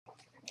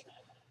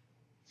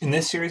In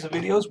this series of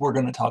videos, we're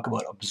going to talk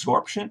about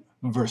absorption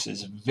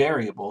versus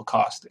variable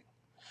costing.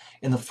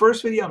 In the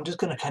first video, I'm just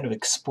going to kind of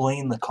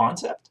explain the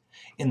concept.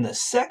 In the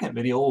second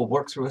video, we'll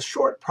work through a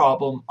short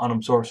problem on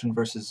absorption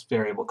versus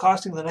variable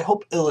costing that I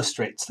hope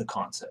illustrates the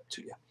concept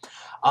to you.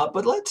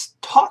 But let's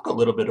talk a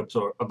little bit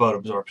about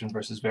absorption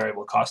versus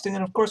variable costing.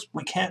 And of course,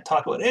 we can't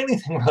talk about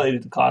anything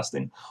related to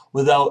costing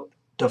without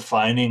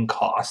defining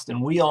cost.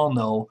 And we all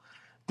know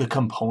the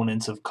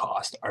components of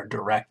cost are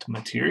direct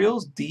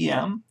materials,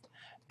 DM,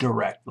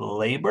 direct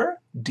labor,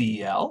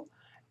 DL,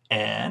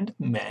 and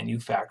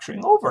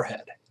manufacturing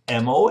overhead,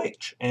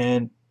 MOH.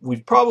 And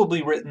we've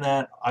probably written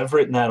that, I've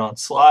written that on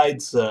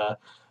slides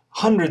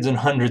hundreds and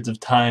hundreds of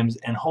times,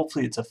 and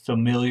hopefully it's a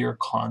familiar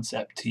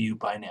concept to you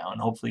by now,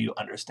 and hopefully you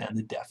understand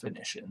the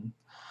definition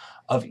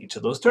of each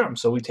of those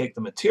terms. So we take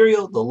the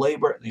material, the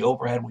labor, the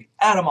overhead, we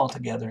add them all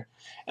together,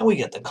 and we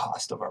get the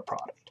cost of our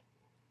product.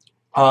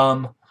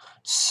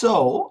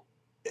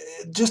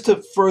 Just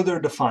to further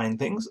define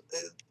things,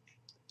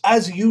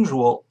 as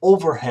usual,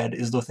 overhead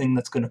is the thing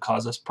that's going to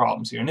cause us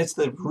problems here, and it's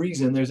the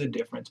reason there's a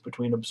difference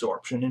between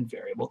absorption and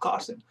variable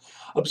costing.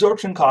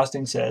 Absorption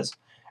costing says,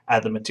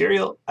 add the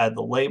material, add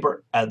the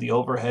labor, add the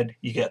overhead,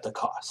 you get the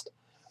cost.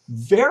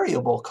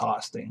 Variable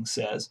costing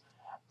says,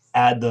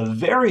 add the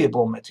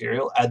variable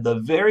material, add the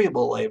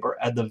variable labor,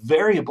 add the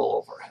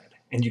variable overhead,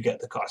 and you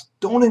get the cost.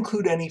 Don't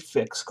include any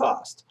fixed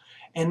cost.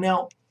 And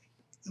now,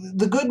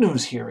 the good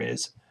news here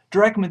is,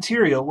 direct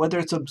material, whether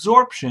it's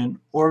absorption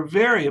or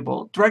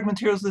variable, direct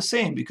material is the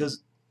same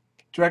because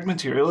direct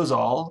material is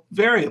all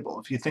variable.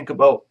 If you think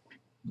about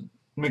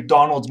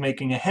McDonald's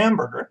making a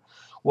hamburger,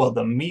 well,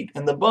 the meat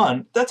and the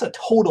bun, that's a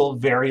total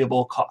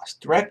variable cost.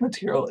 Direct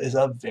material is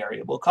a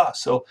variable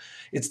cost. So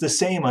it's the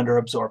same under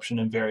absorption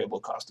and variable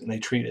costing. They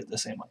treat it the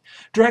same way.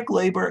 Direct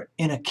labor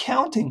in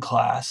accounting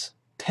class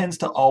tends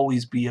to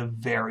always be a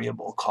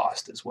variable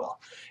cost as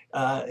well.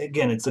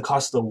 Again, it's the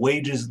cost of the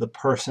wages of the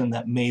person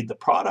that made the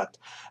product.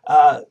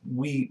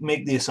 We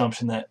make the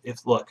assumption that if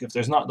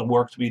there's not the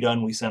work to be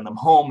done, we send them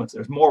home. If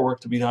there's more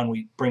work to be done,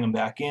 we bring them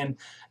back in.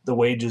 The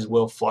wages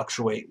will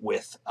fluctuate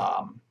with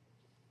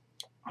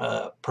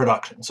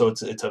production, so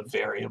it's a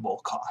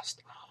variable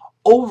cost.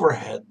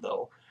 Overhead,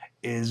 though,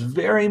 is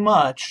very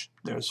much,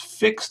 there's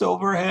fixed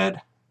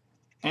overhead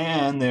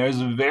and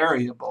there's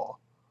variable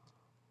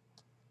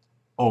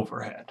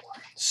overhead.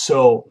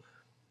 So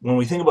when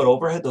we think about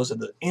overhead, those are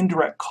the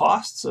indirect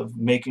costs of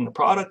making a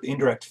product, the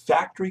indirect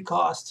factory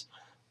costs,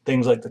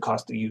 things like the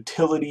cost of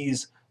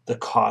utilities, the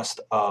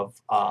cost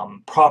of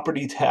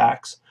property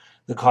tax,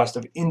 the cost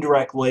of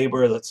indirect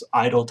labor, that's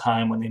idle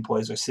time when the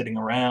employees are sitting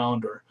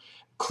around or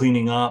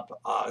cleaning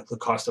up, the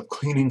cost of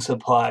cleaning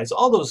supplies,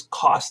 all those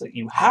costs that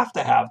you have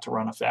to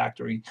run a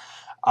factory,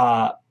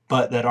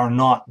 but that are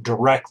not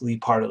directly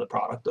part of the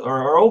product,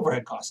 or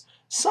overhead costs.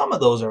 Some of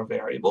those are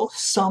variable,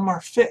 some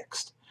are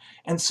fixed.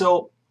 And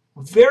so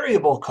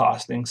variable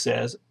costing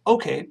says,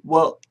 okay,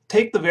 well,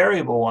 take the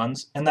variable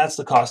ones, and that's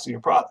the cost of your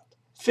product.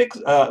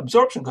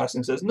 Absorption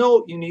costing says,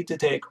 no, you need to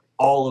take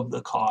all of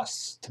the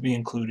costs to be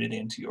included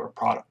into your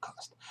product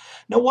cost.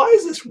 Now, why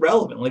is this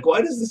relevant? Like,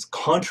 why does this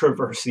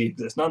controversy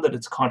exist? Not that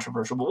it's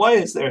controversial, but why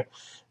is there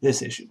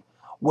this issue?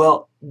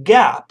 Well,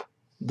 GAAP,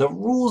 the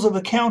rules of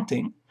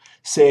accounting,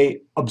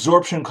 say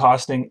absorption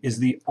costing is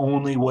the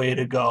only way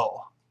to go.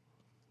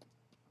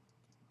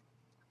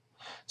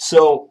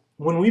 So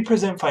when we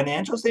present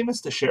financial statements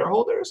to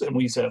shareholders and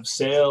we have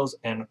sales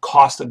and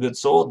cost of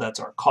goods sold, that's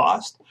our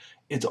cost,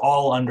 it's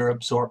all under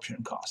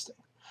absorption costing.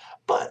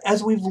 But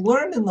as we've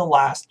learned in the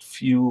last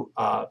few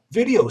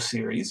video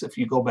series, if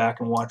you go back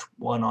and watch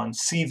one on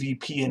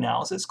CVP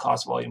analysis,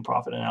 cost volume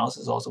profit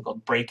analysis, also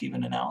called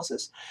break-even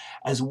analysis,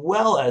 as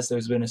well as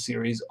there's been a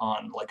series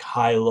on like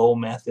high-low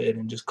method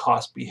and just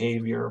cost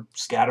behavior,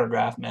 scatter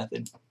graph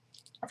method.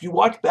 If you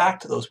watch back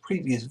to those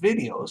previous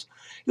videos,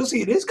 you'll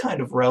see it is kind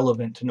of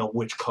relevant to know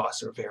which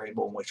costs are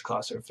variable and which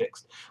costs are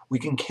fixed. We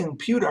can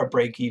compute our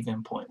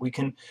break-even point. We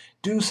can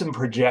do some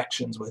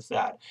projections with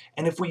that.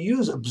 And if we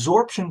use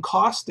absorption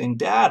costing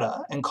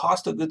data and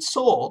cost of goods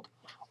sold,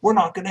 we're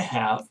not going to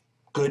have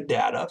good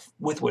data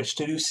with which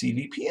to do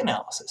CVP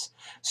analysis.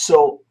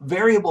 So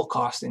variable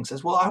costing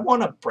says, well, I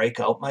want to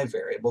break out my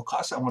variable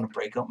costs. I want to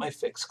break out my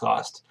fixed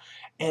costs.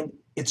 And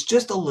it's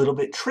just a little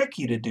bit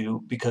tricky to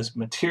do because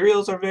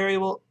materials are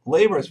variable,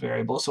 labor is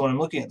variable. So when I'm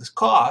looking at this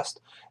cost,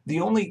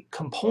 the only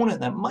component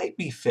that might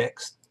be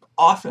fixed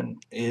often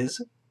is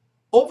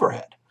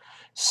overhead.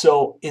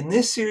 So in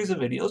this series of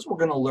videos, we're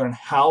going to learn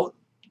how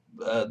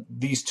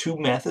these two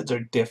methods are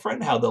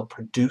different, how they'll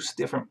produce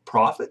different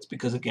profits,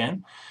 because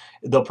again,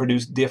 they'll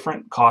produce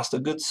different cost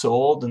of goods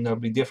sold, and there'll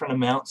be different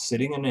amounts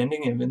sitting in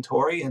ending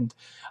inventory, and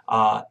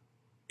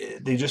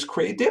they just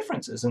create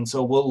differences. And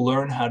so we'll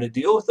learn how to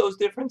deal with those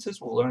differences,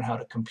 we'll learn how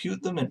to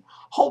compute them, and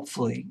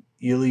hopefully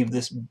you leave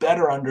this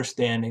better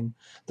understanding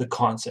the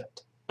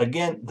concept.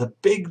 Again, the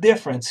big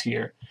difference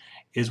here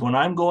is when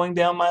I'm going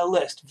down my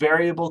list,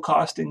 variable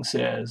costing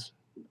says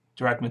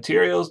direct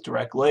materials,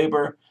 direct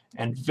labor,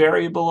 and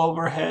variable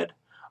overhead.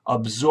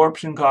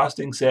 Absorption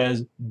costing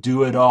says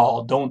do it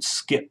all. Don't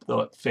skip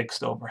the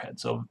fixed overhead.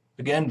 So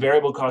again,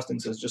 variable costing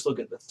says just look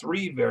at the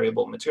three: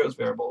 variable materials,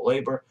 variable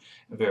labor,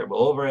 and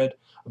variable overhead.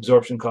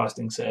 Absorption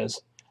costing says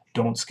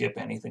don't skip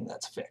anything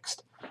that's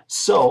fixed.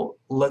 So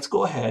let's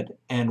go ahead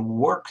and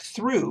work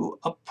through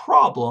a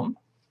problem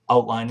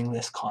outlining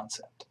this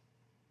concept.